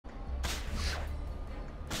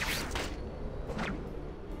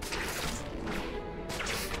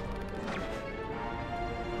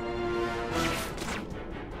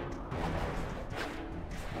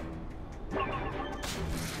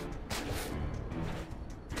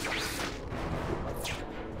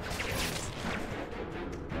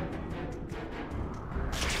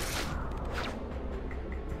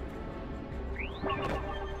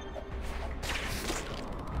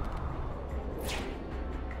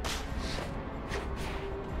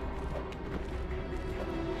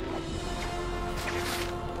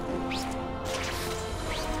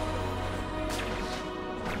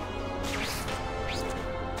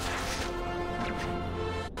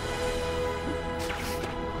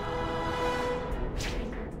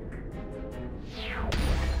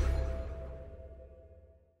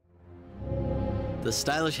The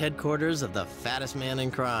stylish headquarters of the fattest man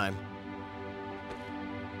in crime.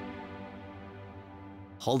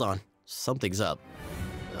 Hold on, something's up.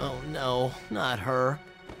 Oh no, not her.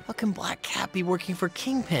 How can Black Cat be working for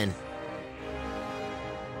Kingpin?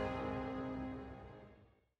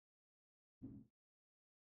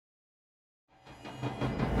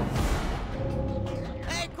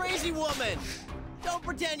 Hey, crazy woman! Don't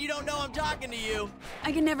pretend you don't know I'm talking to you.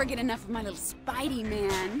 I can never get enough of my little Spidey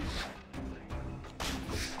man.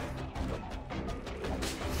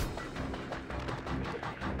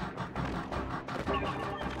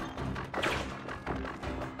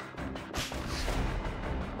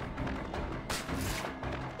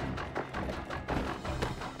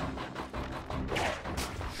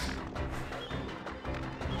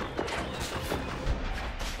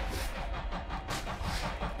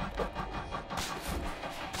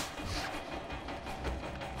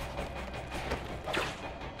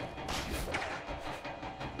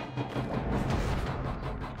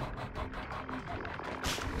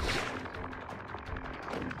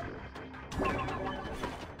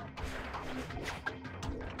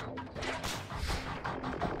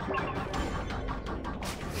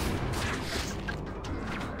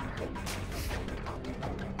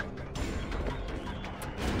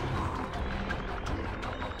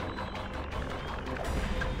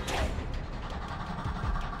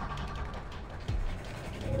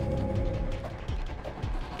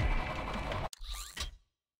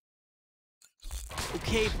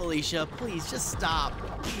 Okay, Felicia, please, just stop.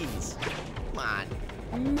 Please. Come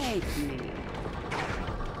on. Make me.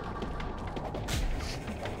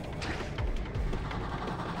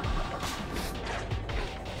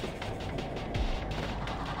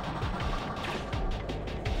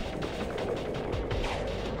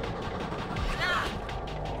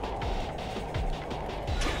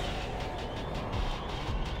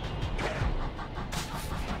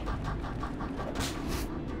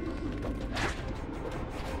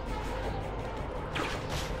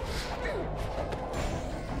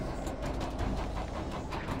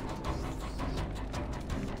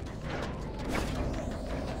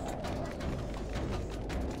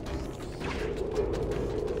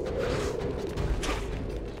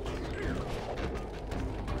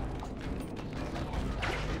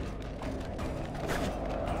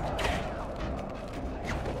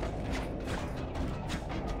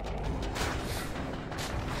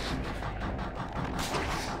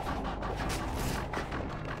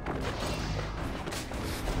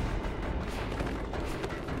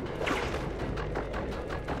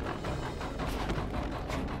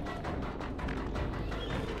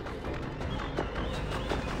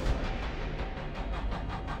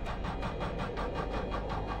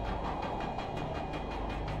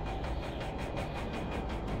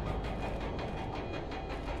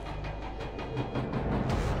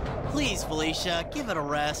 Please, Felicia, give it a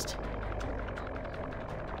rest.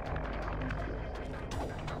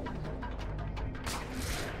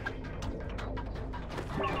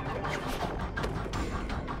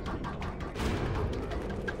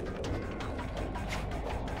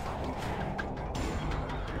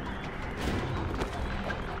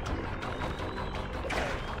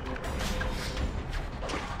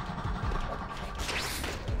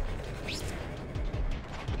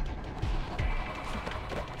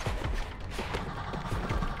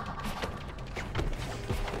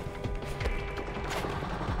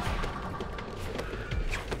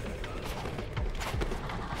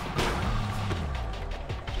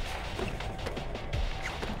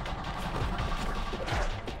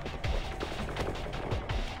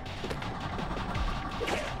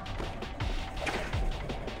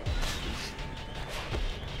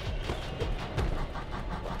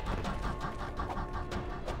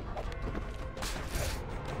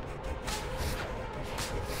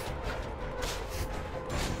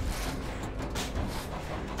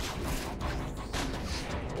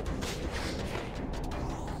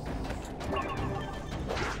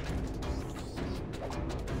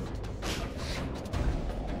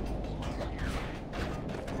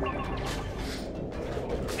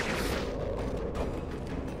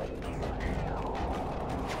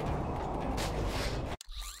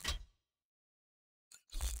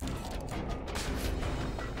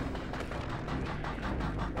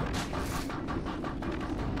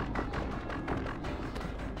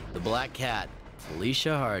 Black Cat,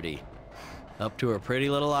 Felicia Hardy. Up to her pretty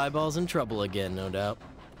little eyeballs in trouble again, no doubt.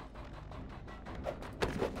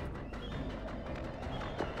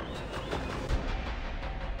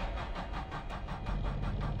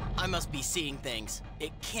 I must be seeing things.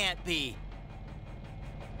 It can't be.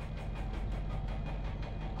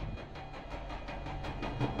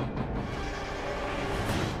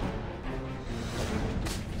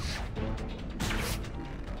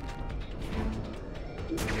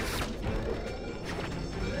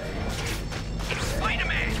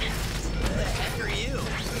 Spider-Man! Who the heck are you?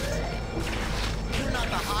 You're not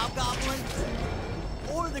the Hobgoblin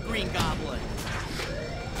or the Green Goblin.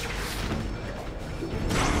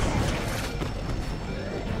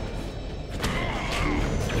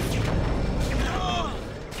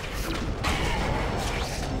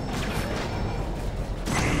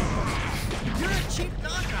 You're a cheap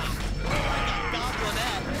knockoff. Like a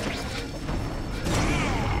goblinette.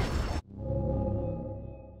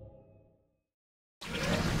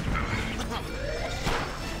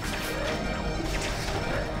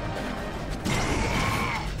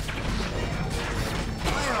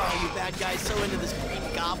 Why are all you bad guys so into this Green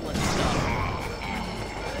Goblin stuff?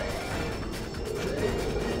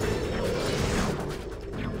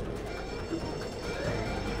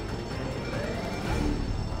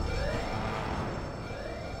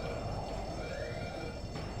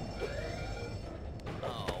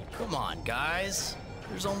 Oh, come on, guys.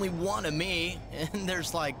 There's only one of me, and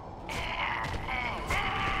there's like...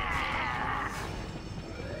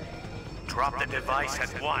 Drop the device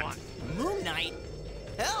at once. Moon Knight?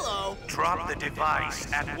 Hello! Drop the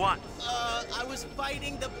device at once. I was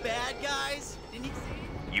fighting the bad guys. Didn't you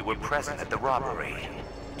see? You were present at the robbery.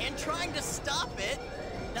 And trying to stop it.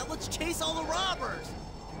 Now let's chase all the robbers.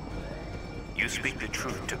 You speak the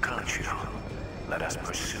truth to can't you? Let us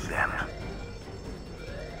pursue them.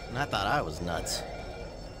 And I thought I was nuts.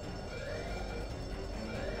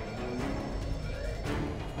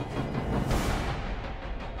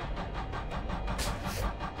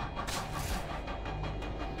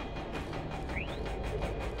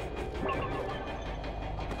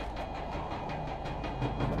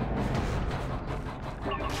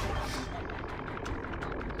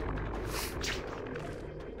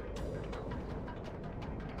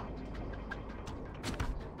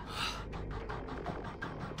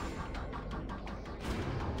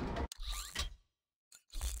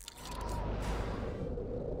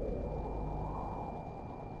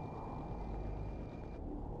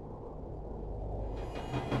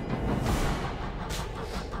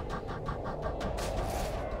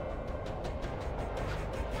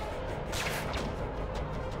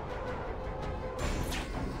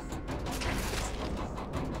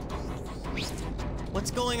 What's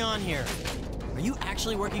going on here? Are you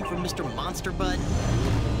actually working for Mr. Monster Bud?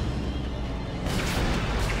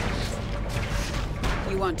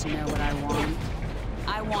 You want to know what I want?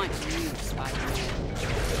 I want you, Spider-Man.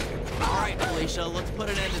 All right, Felicia, let's put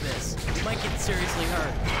an end to this. You might get seriously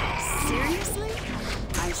hurt. Seriously?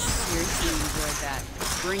 I seriously enjoyed that.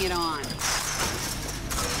 Bring it on.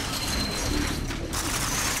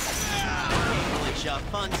 Felicia,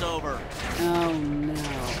 fun's over. Oh no.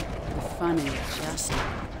 The fun is just...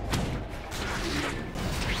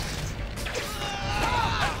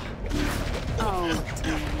 Oh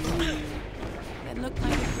dear me. That looked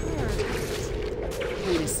like it hurt.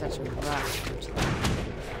 Pain is such a rush, don't you think?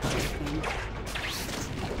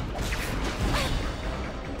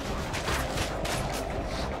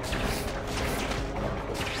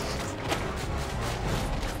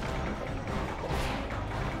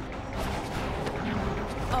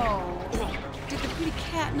 Oh, did the pretty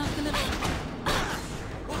cat knock the little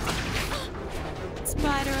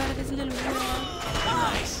spider out of his little web?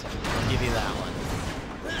 Nice. I'll give you that one.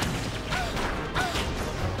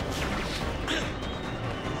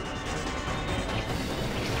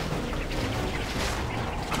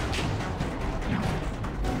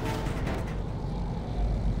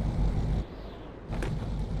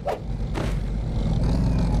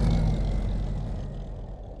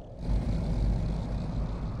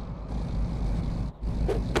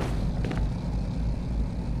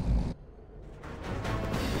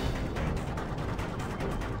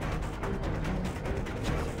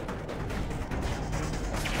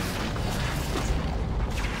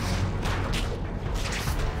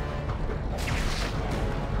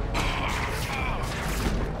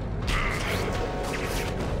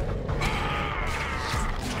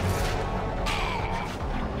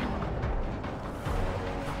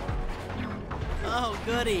 Oh,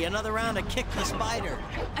 goody. Another round to kick the spider.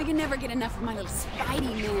 I can never get enough of my little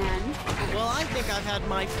Spidey man. Well, I think I've had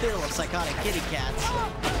my fill of psychotic kitty cats.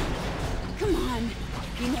 Come on.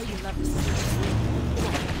 You know you love this.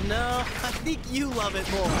 No, I think you love it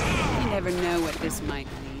more. You never know what this might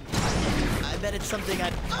lead. I bet it's something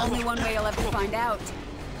I'd... Only one way you'll ever find out.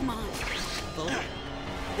 Come on.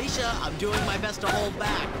 Alicia, I'm doing my best to hold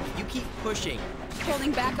back. You keep pushing.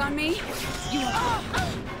 Holding back on me? You won't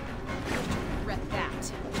regret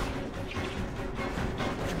that.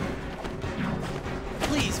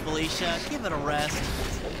 Please, Felicia, give it a rest.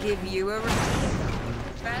 Give you a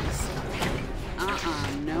rest?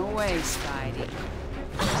 away, Spidey.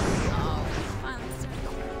 Oh, finally started.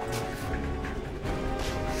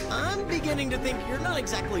 I'm beginning to think you're not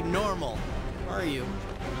exactly normal, are you?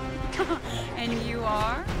 And you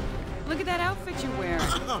are? Look at that outfit you're wearing.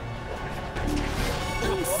 I'm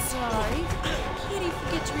sorry. Kitty,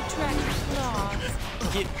 forget to retract your claws.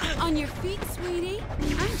 On your feet, sweetie.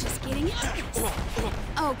 I'm just getting into this.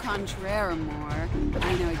 Au contraire, amor.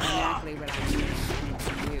 I know exactly what I'm doing, and it's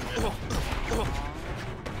you.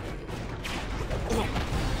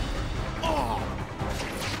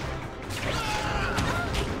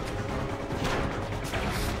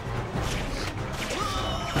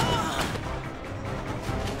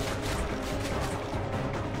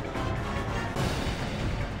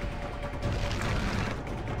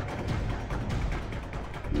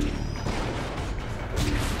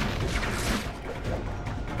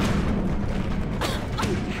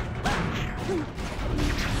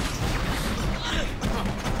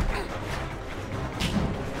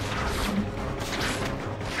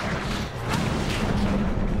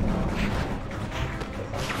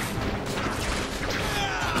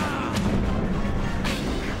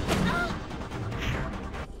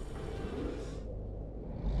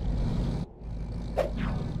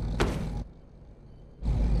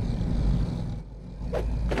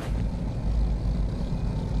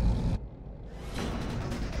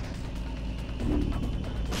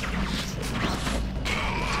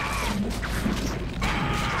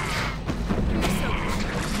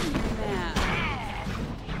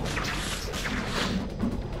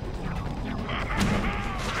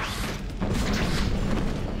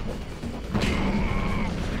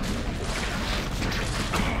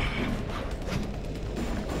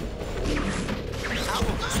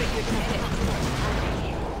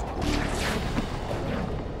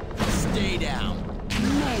 Stay down.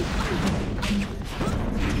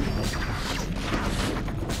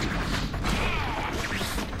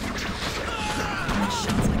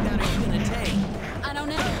 Shots like that are you gonna take? I don't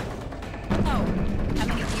know. Oh, how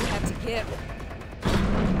many do you have to give?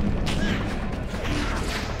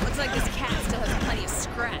 Looks like this cat still has plenty of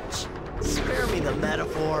scratch. Spare me the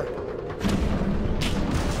metaphor.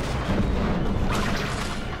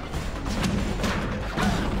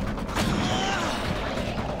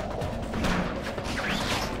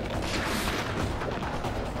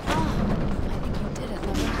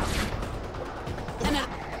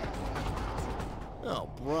 Oh,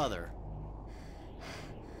 brother.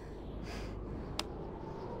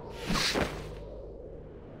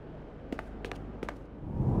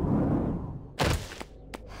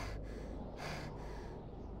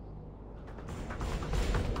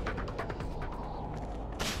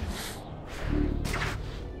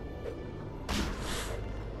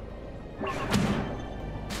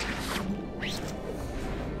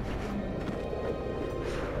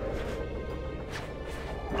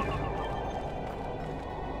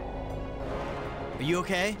 Are you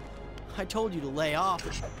okay? I told you to lay off.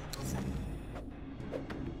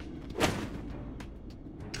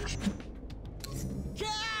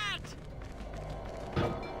 Cat!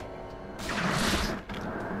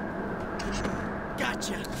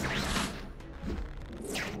 Gotcha!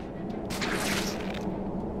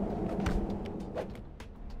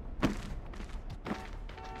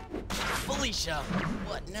 Felicia,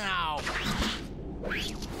 what now?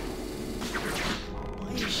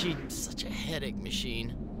 Why is she such a headache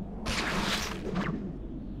machine?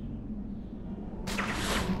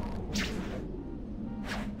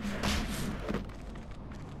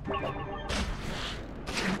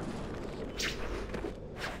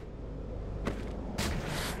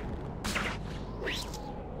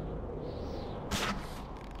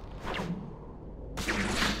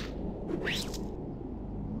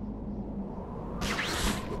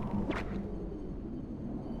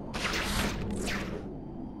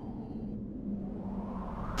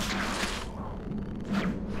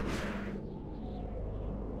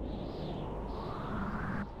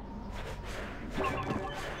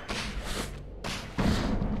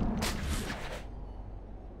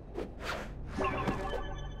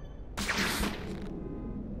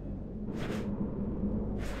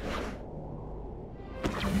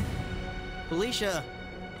 Felicia,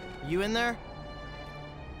 you in there?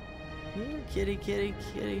 Kitty, kitty,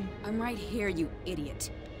 kitty. I'm right here, you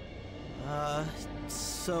idiot.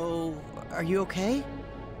 So, are you okay?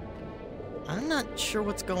 I'm not sure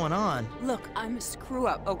what's going on. Look, I'm a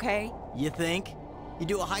screw-up, okay? You think? You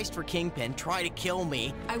do a heist for Kingpin, try to kill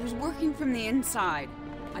me. I was working from the inside.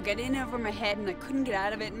 I got in over my head and I couldn't get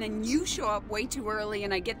out of it, and then you show up way too early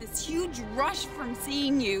and I get this huge rush from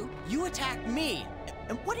seeing you. You attacked me.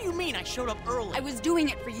 And what do you mean I showed up early? I was doing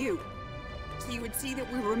it for you. so you would see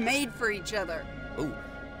that we were made for each other. Oh,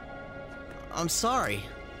 I'm sorry.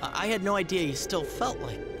 I had no idea you still felt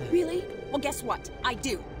like that. Really? Well, guess what? I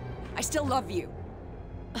do. I still love you.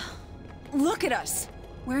 Look at us!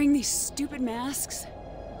 Wearing these stupid masks.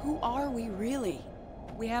 Who are we really?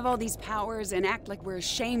 We have all these powers and act like we're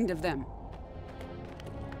ashamed of them.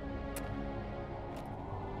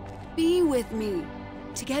 Be with me.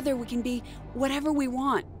 Together we can be whatever we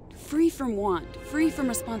want. Free from want, free from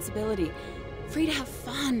responsibility, free to have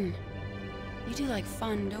fun. You do like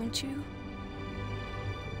fun, don't you?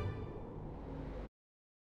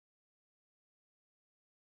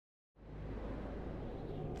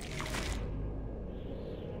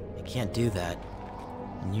 I can't do that.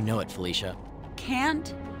 And you know it, Felicia.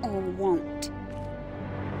 Can't or won't?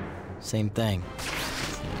 Same thing.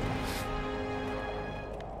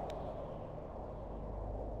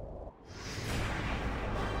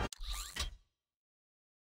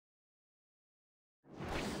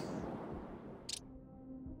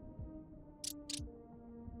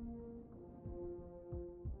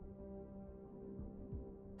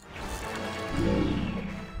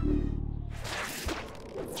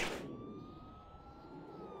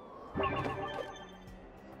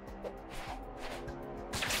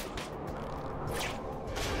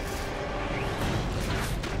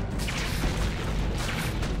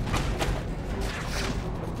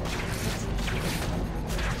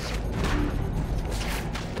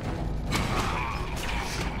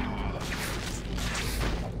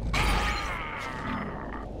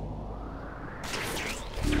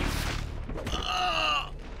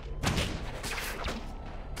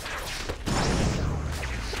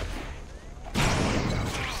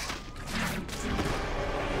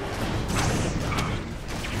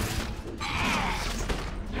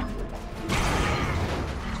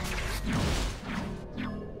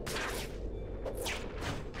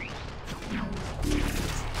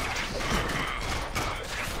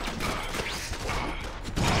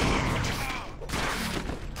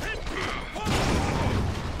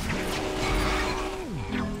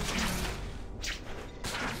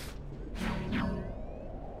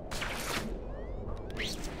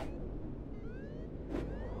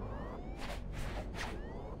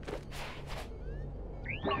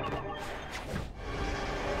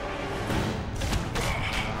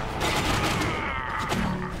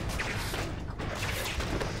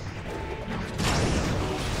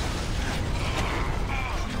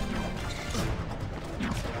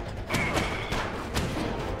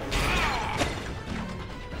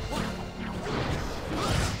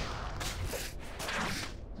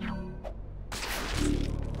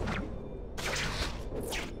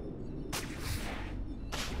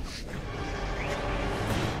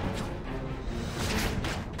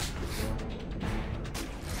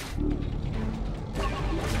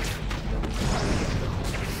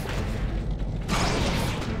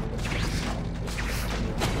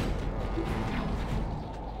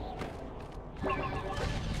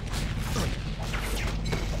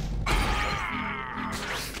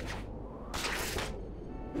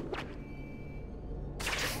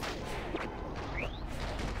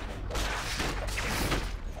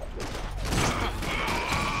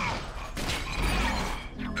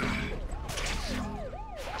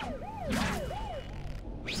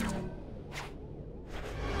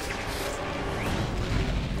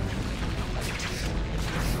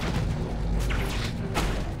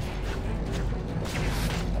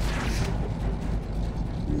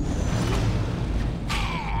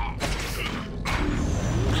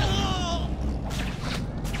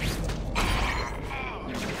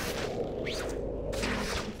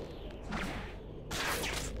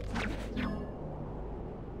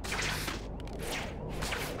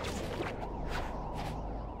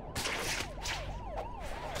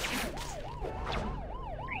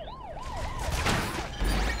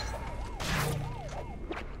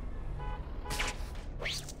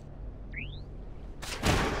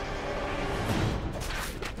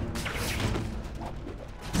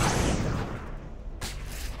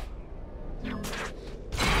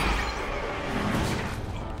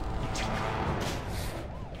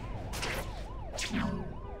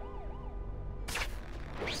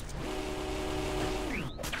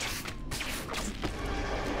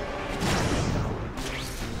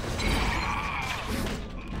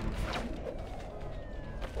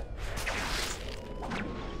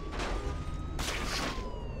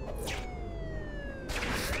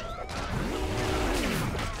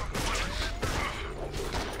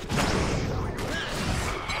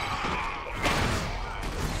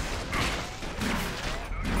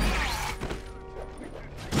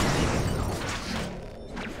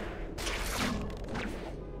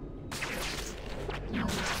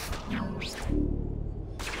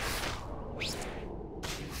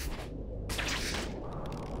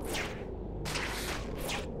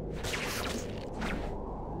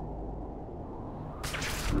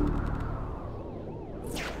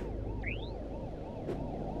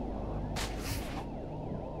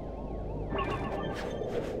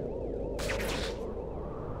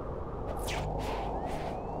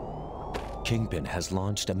 Kingpin has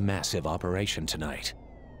launched a massive operation tonight.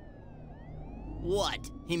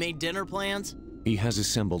 What? He made dinner plans? He has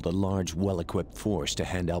assembled a large, well-equipped force to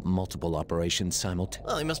hand out multiple operations simultaneously.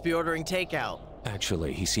 Well, he must be ordering takeout.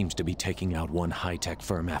 Actually, he seems to be taking out one high-tech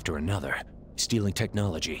firm after another, stealing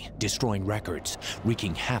technology, destroying records,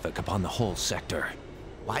 wreaking havoc upon the whole sector.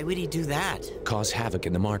 Why would he do that? Cause havoc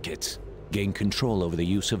in the markets, gain control over the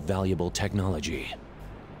use of valuable technology.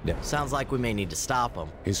 Sounds like we may need to stop him.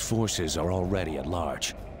 His forces are already at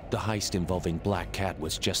large. The heist involving Black Cat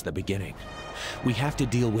was just the beginning. We have to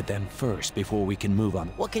deal with them first before we can move on.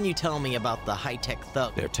 What can you tell me about the high-tech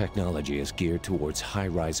thug? Their technology is geared towards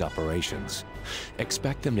high-rise operations.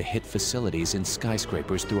 Expect them to hit facilities in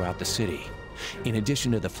skyscrapers throughout the city. In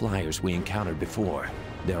addition to the flyers we encountered before,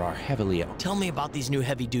 there are heavily... Tell me about these new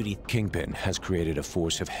heavy-duty... Kingpin has created a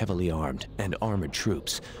force of heavily armed and armored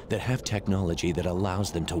troops that have technology that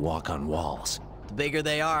allows them to walk on walls. The bigger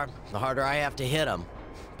they are, the harder I have to hit them.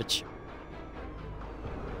 But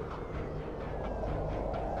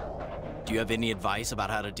do you have any advice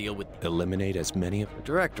about how to deal with... Eliminate as many of...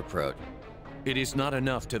 Direct approach. It is not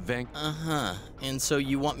enough to Uh-huh. And so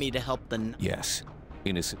you want me to help the... Yes.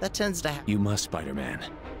 Innocent. That tends to You must, Spider-Man.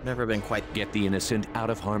 Never been quite... Get the innocent out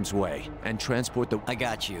of harm's way and transport the... I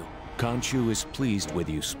got you. Khonshu is pleased with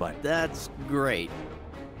you, Spider. That's great.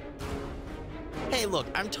 Hey, look,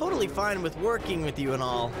 I'm totally fine with working with you and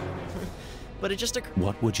all. But it just occurred...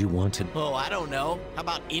 What would you want to... Oh, I don't know. How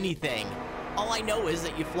about anything? All I know is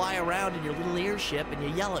that you fly around in your little airship and you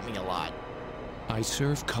yell at me a lot. I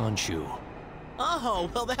serve Khonshu. Oh,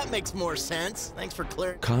 well, that makes more sense. Thanks for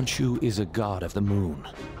clearing... Khonshu is a god of the moon,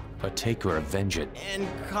 a taker of vengeance. And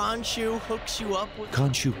Khonshu hooks you up with...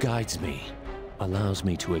 Khonshu guides me, allows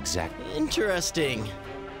me to exact... Interesting.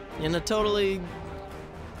 In a totally...